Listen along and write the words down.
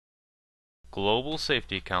Global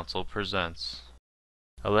Safety Council presents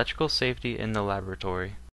Electrical Safety in the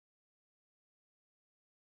Laboratory.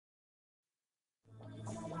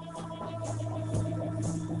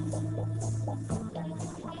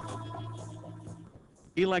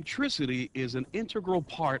 Electricity is an integral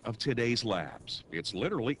part of today's labs. It's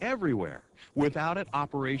literally everywhere. Without it,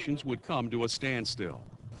 operations would come to a standstill.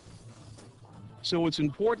 So it's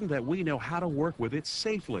important that we know how to work with it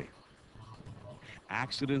safely.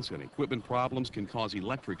 Accidents and equipment problems can cause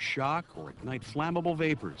electric shock or ignite flammable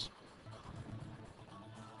vapors.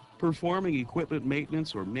 Performing equipment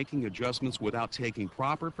maintenance or making adjustments without taking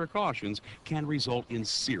proper precautions can result in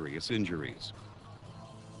serious injuries.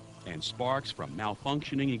 And sparks from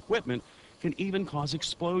malfunctioning equipment can even cause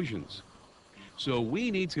explosions. So we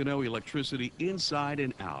need to know electricity inside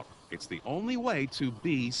and out. It's the only way to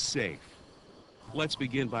be safe. Let's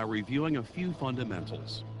begin by reviewing a few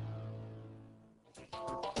fundamentals.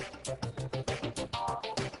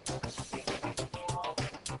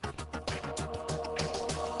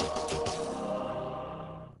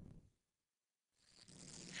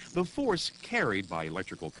 The force carried by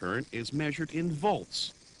electrical current is measured in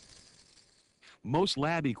volts. Most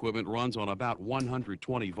lab equipment runs on about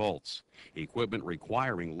 120 volts. Equipment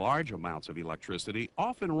requiring large amounts of electricity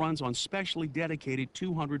often runs on specially dedicated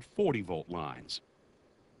 240-volt lines.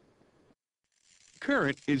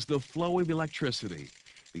 Current is the flow of electricity.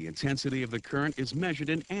 The intensity of the current is measured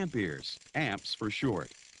in amperes, amps for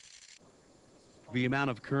short. The amount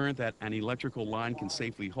of current that an electrical line can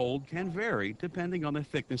safely hold can vary depending on the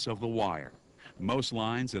thickness of the wire. Most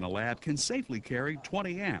lines in a lab can safely carry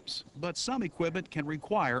 20 amps, but some equipment can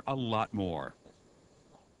require a lot more.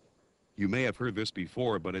 You may have heard this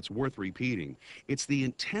before, but it's worth repeating. It's the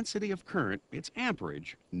intensity of current, its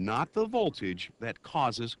amperage, not the voltage, that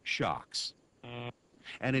causes shocks.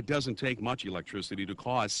 And it doesn't take much electricity to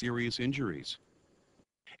cause serious injuries.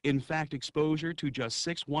 In fact, exposure to just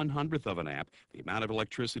 6/100th of an amp, the amount of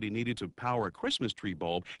electricity needed to power a Christmas tree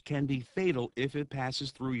bulb, can be fatal if it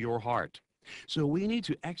passes through your heart. So we need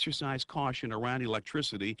to exercise caution around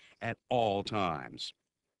electricity at all times.